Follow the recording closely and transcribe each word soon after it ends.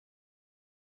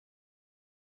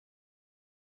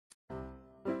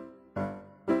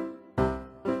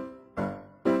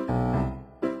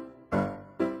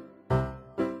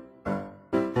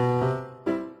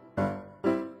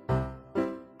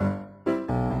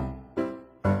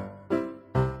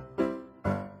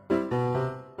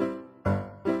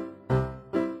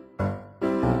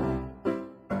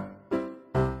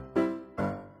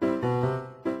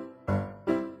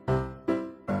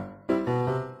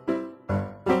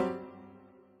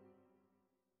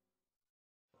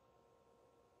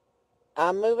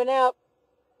I'm moving out.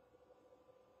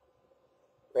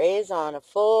 Ray's on a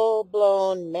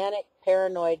full-blown manic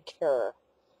paranoid terror.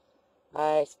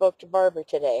 I spoke to Barbara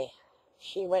today.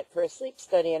 She went for a sleep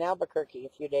study in Albuquerque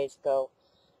a few days ago.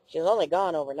 She's only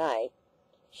gone overnight.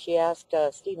 She asked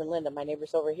Steve and Linda, my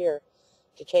neighbors over here,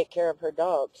 to take care of her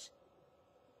dogs.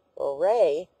 Well,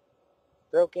 Ray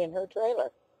broke in her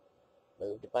trailer,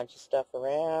 moved a bunch of stuff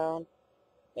around,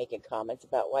 making comments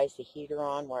about why is the heater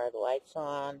on, why are the lights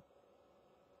on.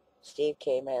 Steve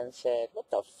came in and said,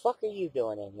 "What the fuck are you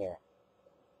doing in here?"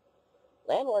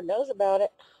 Landlord knows about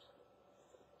it.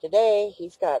 Today,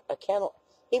 he's got a kennel.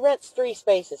 He rents 3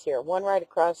 spaces here, one right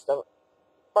across the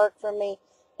park from me,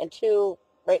 and 2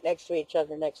 right next to each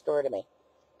other next door to me.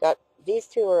 These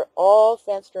 2 are all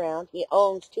fenced around. He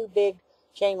owns 2 big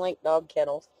chain link dog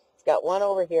kennels. He's got one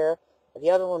over here. The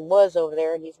other one was over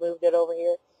there, and he's moved it over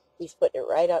here. He's putting it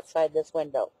right outside this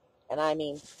window. And I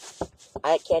mean,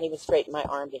 I can't even straighten my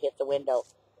arm to hit the window.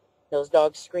 Those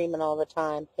dogs screaming all the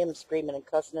time. Him screaming and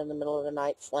cussing in the middle of the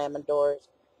night, slamming doors,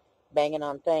 banging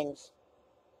on things.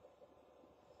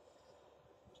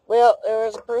 Well, there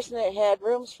was a person that had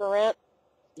rooms for rent,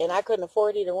 and I couldn't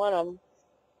afford either one of them.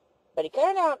 But he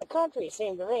kind of out in the country, it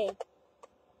seemed to me.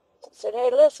 Said, "Hey,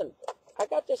 listen, I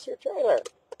got this here trailer.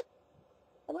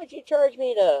 How much you charge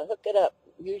me to hook it up,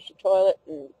 use your toilet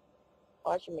and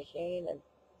washing machine and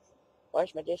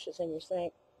wash my dishes in your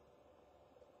sink?"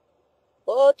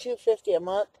 "Oh, $250 a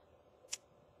month."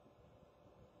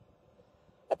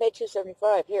 I pay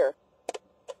 $275 here,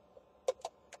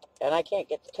 and I can't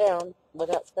get to town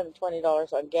without spending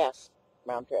 $20 on gas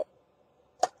round trip.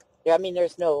 Yeah, I mean,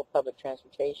 there's no public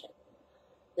transportation.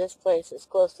 This place is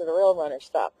close to the Rail Runner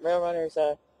stop. Rail Runner's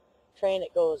a train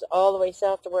that goes all the way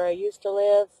south to where I used to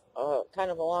live,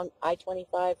 kind of along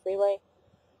I-25 freeway,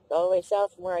 all the way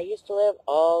south from where I used to live,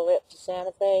 all the way up to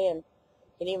Santa Fe, and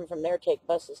can even from there take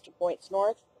buses to points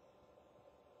north.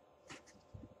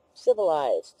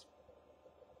 Civilized,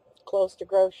 close to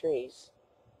groceries,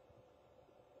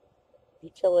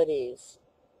 utilities.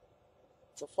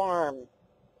 It's a farm,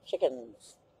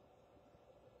 chickens.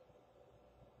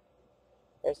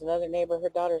 There's another neighbor, her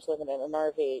daughter's living in an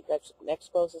RV. That's the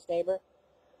next closest neighbor.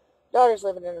 Daughter's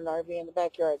living in an RV in the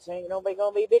backyard, saying, "Nobody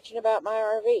gonna be bitching about my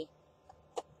RV."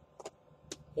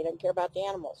 He doesn't care about the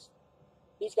animals.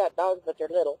 He's got dogs, but they're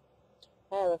little.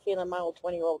 I have a feeling my old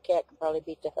 20-year-old cat can probably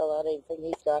beat the hell out of anything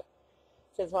he's got.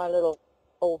 Since my little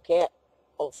old cat,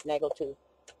 old snaggletooth,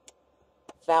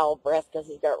 foul breath because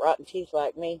he's got rotten teeth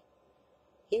like me,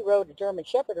 he rode a German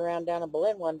Shepherd around down in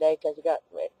Berlin one day because he got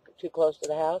too close to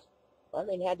the house. I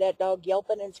mean, had that dog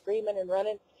yelping and screaming and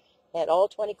running, had all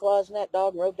 20 claws in that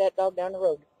dog, and rode that dog down the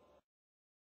road.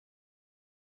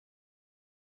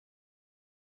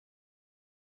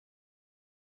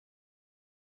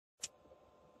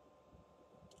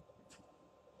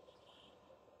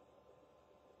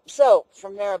 So,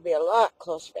 from there, I'll be a lot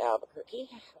closer to Albuquerque,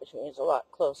 which means a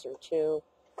lot closer to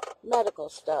medical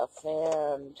stuff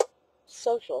and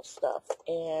social stuff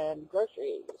and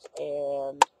groceries.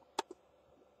 And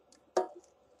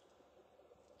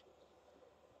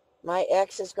my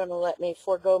ex is going to let me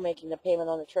forego making the payment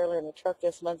on the trailer and the truck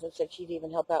this month and said she'd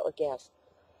even help out with gas.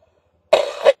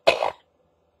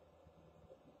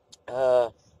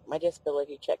 My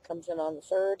disability check comes in on the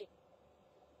 3rd.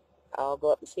 I'll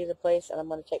go up and see the place, and I'm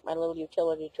going to take my little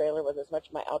utility trailer with as much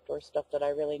of my outdoor stuff that I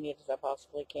really need as I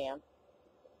possibly can.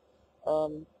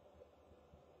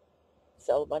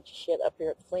 Sell a bunch of shit up here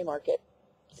at the flea market.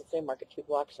 There's a flea market 2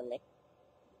 blocks from me.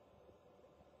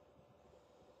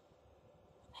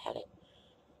 Had it.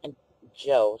 And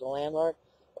Joe, the landlord,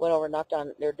 went over and knocked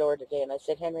on their door today, and I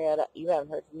said, "Henrietta, you haven't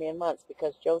heard from me in months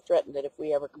because Joe threatened that if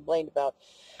we ever complained about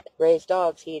Ray's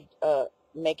dogs, they'd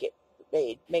make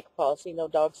a policy, no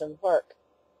dogs in the park."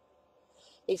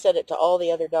 He said it to all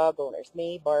the other dog owners,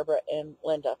 me, Barbara, and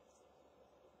Linda.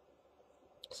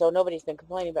 So nobody's been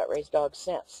complaining about Ray's dogs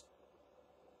since.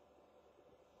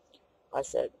 I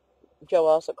said, Joe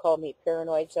also called me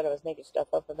paranoid, said I was making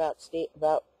stuff up about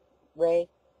Ray.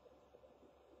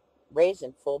 Ray's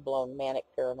in full-blown manic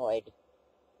paranoid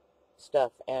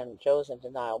stuff, and Joe's in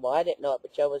denial. Well, I didn't know it,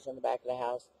 but Joe was in the back of the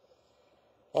house,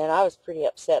 and I was pretty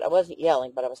upset. I wasn't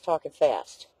yelling, but I was talking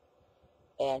fast.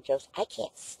 And Joe said, "I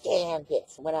can't stand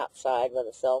this," and went outside with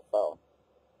a cell phone.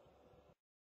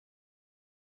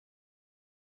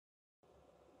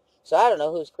 So I don't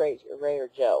know who's crazier, Ray or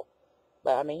Joe.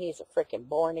 But, I mean, he's a freaking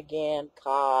born-again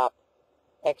cop,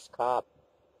 ex-cop.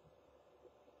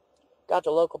 Got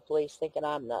the local police thinking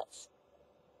I'm nuts.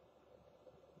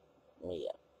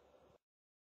 Yeah.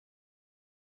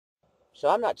 So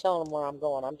I'm not telling them where I'm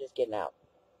going. I'm just getting out.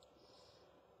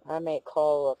 I may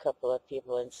call a couple of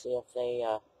people and see if they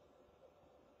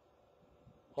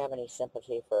have any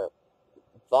sympathy for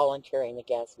volunteering the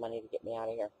gas money to get me out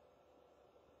of here.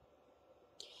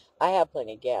 I have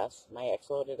plenty of gas. My ex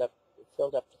filled up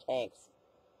the tanks.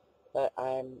 But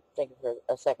I'm thinking for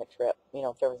a second trip. You know,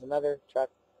 if there was another truck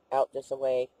out this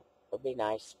way, it would be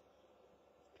nice.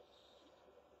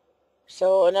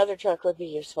 So another truck would be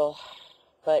useful,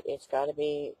 but it's got to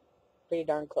be pretty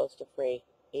darn close to free,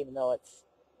 even though it's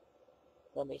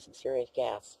going to be some serious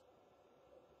gas.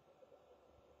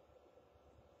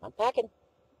 I'm packing.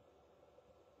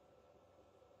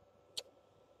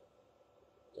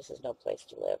 This is no place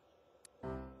to live.